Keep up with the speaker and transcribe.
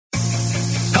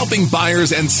helping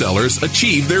buyers and sellers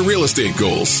achieve their real estate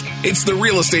goals. It's the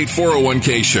Real Estate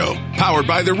 401k Show, powered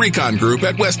by the Recon Group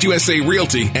at West USA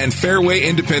Realty and Fairway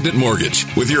Independent Mortgage,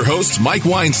 with your hosts Mike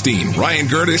Weinstein, Ryan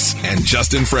Gertis, and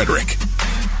Justin Frederick.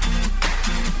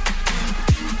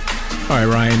 All right,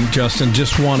 Ryan, Justin,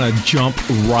 just want to jump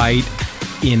right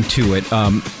into it.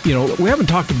 We haven't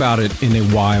talked about it in a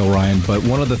while, Ryan, but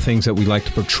one of the things that we like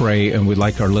to portray and we'd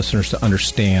like our listeners to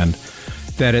understand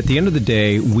that at the end of the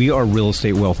day, we are real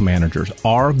estate wealth managers.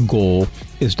 Our goal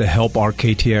is to help our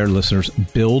KTAR listeners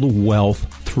build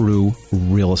wealth through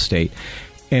real estate.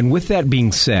 And with that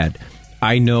being said,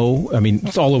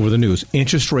 it's all over the news.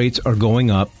 Interest rates are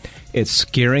going up. It's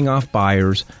scaring off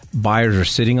buyers. Buyers are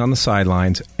sitting on the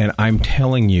sidelines. And I'm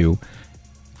telling you,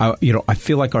 I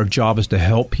feel like our job is to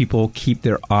help people keep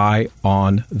their eye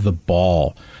on the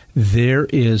ball. There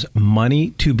is money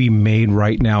to be made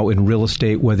right now in real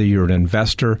estate, whether you're an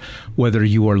investor, whether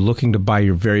you are looking to buy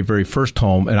your very, very first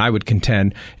home. And I would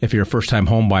contend, if you're a first-time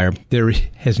home buyer, there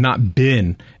has not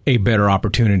been a better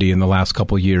opportunity in the last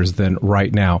couple of years than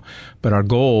right now. But our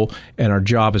goal and our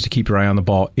job is to keep your eye on the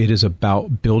ball. It is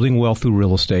about building wealth through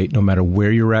real estate, no matter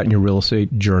where you're at in your real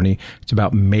estate journey. It's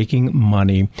about making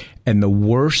money. And the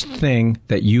worst thing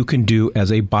that you can do as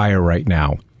a buyer right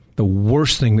now,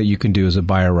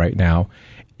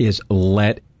 is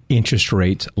let interest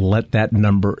rates, let that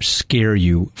number scare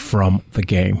you from the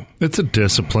game. It's a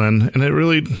discipline, and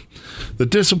the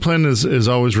discipline is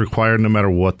always required no matter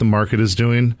what the market is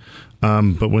doing.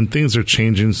 But when things are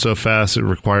changing so fast, it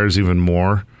requires even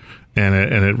more. And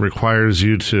it requires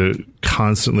you to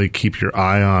constantly keep your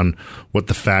eye on what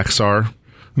the facts are.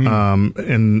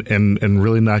 And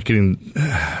really not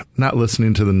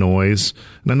listening to the noise.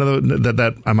 And I know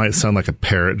that I might sound like a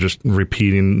parrot just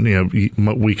repeating,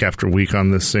 week after week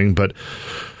on this thing, but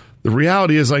the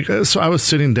reality is so I was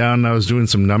sitting down and I was doing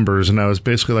some numbers and I was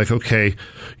basically like, okay,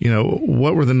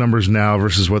 what were the numbers now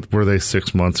versus what were they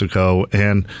 6 months ago?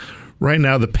 And right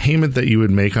now the payment that you would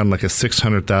make on like a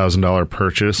 $600,000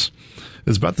 purchase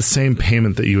is about the same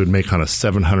payment that you would make on a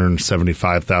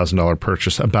 $775,000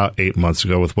 purchase about 8 months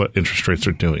ago with what interest rates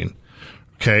are doing.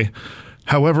 Okay.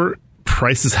 However,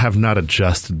 prices have not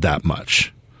adjusted that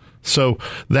much. So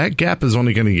that gap is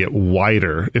only going to get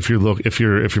wider if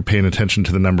you're paying attention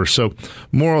to the numbers. So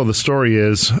moral of the story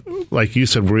is, like you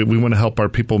said, we want to help our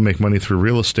people make money through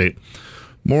real estate.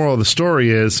 Moral of the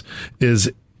story is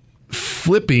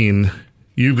flipping.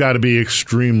 You've got to be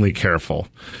extremely careful.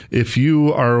 If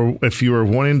you are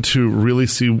wanting to really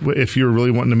if you're really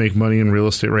wanting to make money in real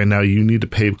estate right now, you need to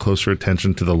pay closer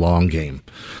attention to the long game.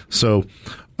 So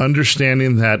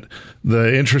understanding that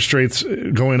the interest rates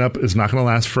going up is not going to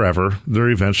last forever.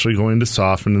 They're eventually going to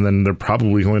soften, and then they're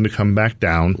probably going to come back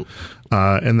down.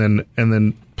 And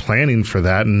then planning for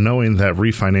that and knowing that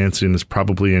refinancing is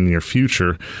probably in your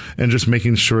future, and just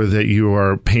making sure that you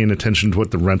are paying attention to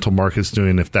what the rental market's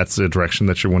doing, if that's the direction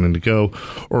that you're wanting to go,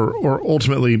 or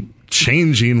ultimately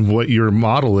changing what your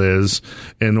model is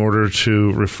in order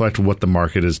to reflect what the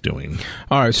market is doing.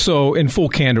 All right. So in full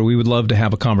candor, we would love to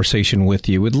have a conversation with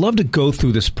you. We'd love to go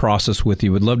through this process with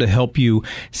you. We'd love to help you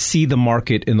see the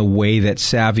market in the way that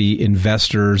savvy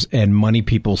investors and money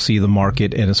people see the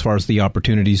market, and as far as the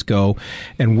opportunities go.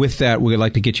 And with that, we'd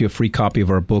like to get you a free copy of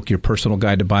our book, Your Personal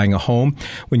Guide to Buying a Home.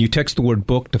 When you text the word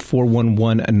book to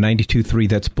 411-923,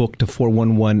 that's book to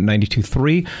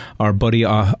 411-923, our buddy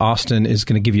Austin is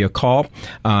going to give you a call,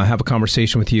 have a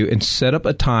conversation with you, and set up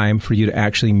a time for you to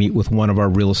actually meet with one of our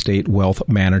real estate wealth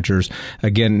managers.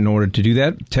 Again, in order to do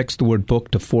that, text the word book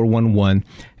to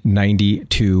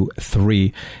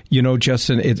 411-923.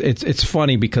 Justin, it's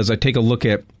funny because I take a look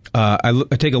at the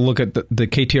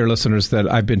KTAR listeners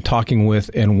that I've been talking with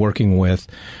and working with.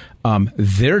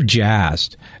 They're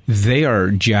jazzed. They are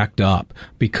jacked up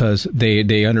because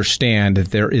they understand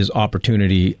that there is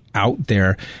opportunity out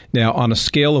there. Now, on a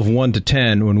scale of 1 to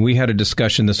 10, when we had a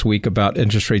discussion this week about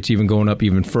interest rates even going up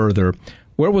even further,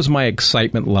 where was my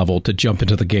excitement level to jump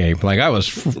into the game? Like I was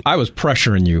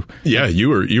pressuring you. Yeah, you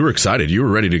were excited. You were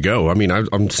ready to go. I mean,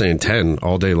 I'm saying 10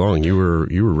 all day long. You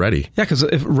were ready. Yeah, because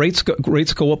if rates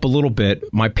go up a little bit,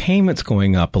 my payment's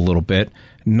going up a little bit.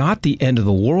 Not the end of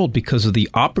the world because of the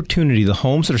opportunity, the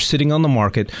homes that are sitting on the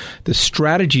market, the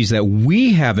strategies that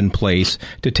we have in place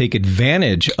to take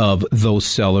advantage of those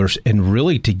sellers and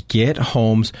really to get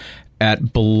homes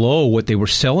at below what they were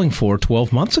selling for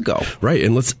 12 months ago. Right,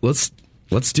 and let's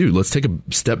take a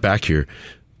step back here.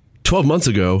 12 months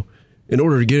ago, in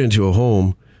order to get into a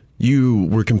home, you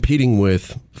were competing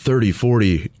with 30,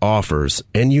 40 offers,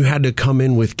 and you had to come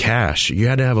in with cash. You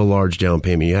had to have a large down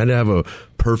payment. You had to have a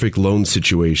perfect loan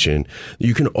situation.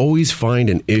 You can always find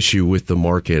an issue with the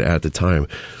market at the time.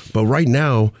 But right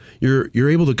now, you're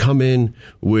able to come in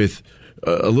with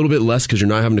a little bit less because you're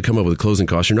not having to come up with closing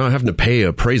costs. You're not having to pay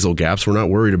appraisal gaps. We're not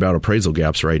worried about appraisal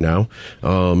gaps right now.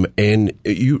 And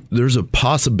there's a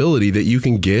possibility that you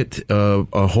can get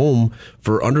a home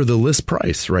for under the list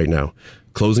price right now.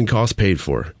 Closing costs paid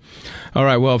for. All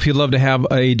right. Well, if you'd love to have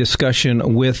a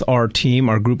discussion with our team,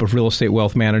 our group of real estate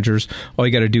wealth managers, all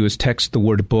you got to do is text the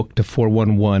word book to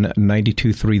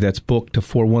 411-923. That's book to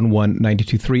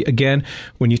 411-923. Again,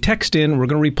 when you text in, we're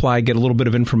going to reply, get a little bit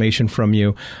of information from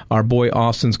you. Our boy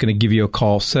Austin's going to give you a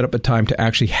call, set up a time to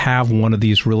actually have one of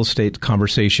these real estate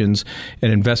conversations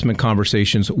and investment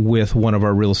conversations with one of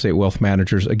our real estate wealth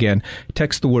managers. Again,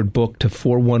 text the word book to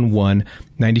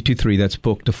 411-923. That's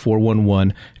book to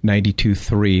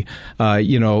 411-923.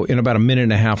 In about a minute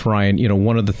and a half, Ryan,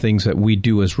 one of the things that we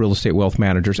do as real estate wealth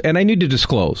managers, and I need to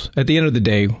disclose, at the end of the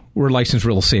day, we're licensed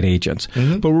real estate agents,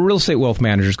 but we're real estate wealth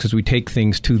managers because we take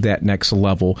things to that next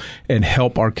level and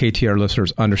help our KTR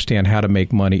listeners understand how to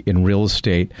make money in real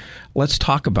estate. Let's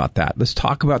talk about that. Let's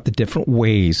talk about the different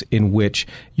ways in which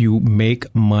you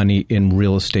make money in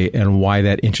real estate and why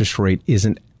that interest rate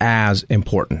isn't as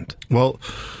important. Well,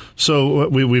 so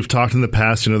we've talked in the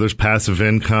past, there's passive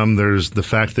income. There's the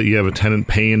fact that you have a tenant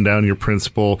paying down your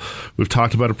principal. We've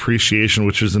talked about appreciation,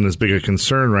 which isn't as big a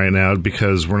concern right now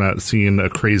because we're not seeing a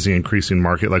crazy increasing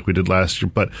market like we did last year.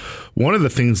 But one of the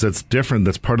things that's different,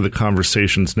 that's part of the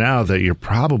conversations now that you're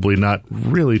probably not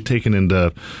really taking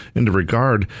into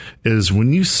regard, is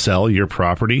when you sell your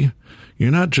property, you're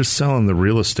not just selling the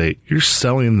real estate. You're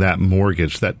selling that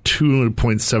mortgage, that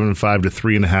 2.75 to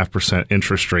 3.5%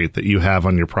 interest rate that you have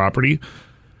on your property.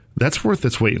 That's worth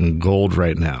its weight in gold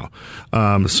right now.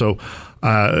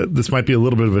 This might be a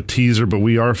little bit of a teaser, but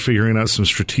we are figuring out some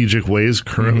strategic ways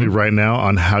currently right now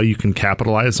on how you can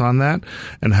capitalize on that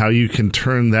and how you can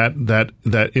turn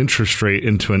that interest rate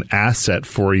into an asset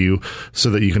for you so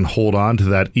that you can hold on to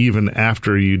that even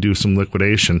after you do some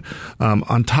liquidation.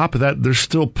 On top of that, there's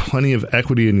still plenty of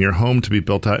equity in your home to be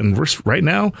built out. And right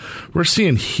now, we're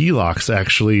seeing HELOCs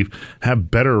actually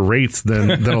have better rates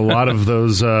than a lot of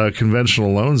those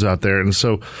conventional loans out there. And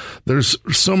so there's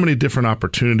so many different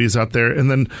opportunities out there. And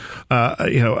then,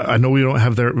 I know we don't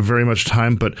have very much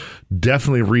time, but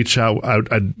definitely reach out.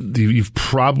 You've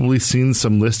probably seen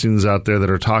some listings out there that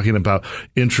are talking about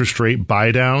interest rate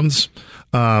buy downs.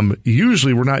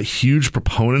 Usually we're not huge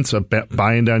proponents of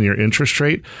buying down your interest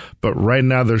rate, but right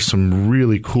now there's some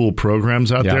really cool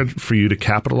programs out there for you to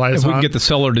capitalize on. If we can get the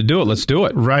seller to do it, let's do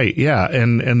it. Right, yeah,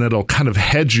 and that'll kind of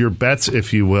hedge your bets,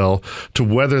 if you will, to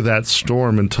weather that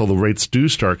storm until the rates do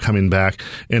start coming back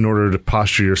in order to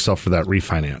posture yourself for that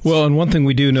refinance. Well, and one thing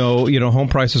we do know, home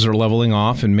prices are leveling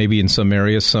off, and maybe in some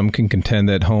areas some can contend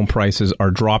that home prices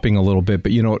are dropping a little bit,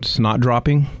 but you know what's not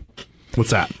dropping? What's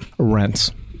that?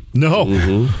 Rents. No.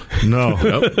 No.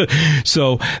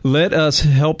 So let us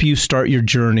help you start your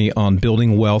journey on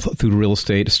building wealth through real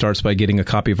estate. It starts by getting a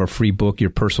copy of our free book,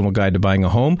 Your Personal Guide to Buying a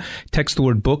Home. Text the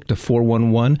word book to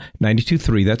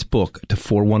 411-923. That's book to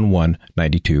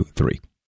 411-923.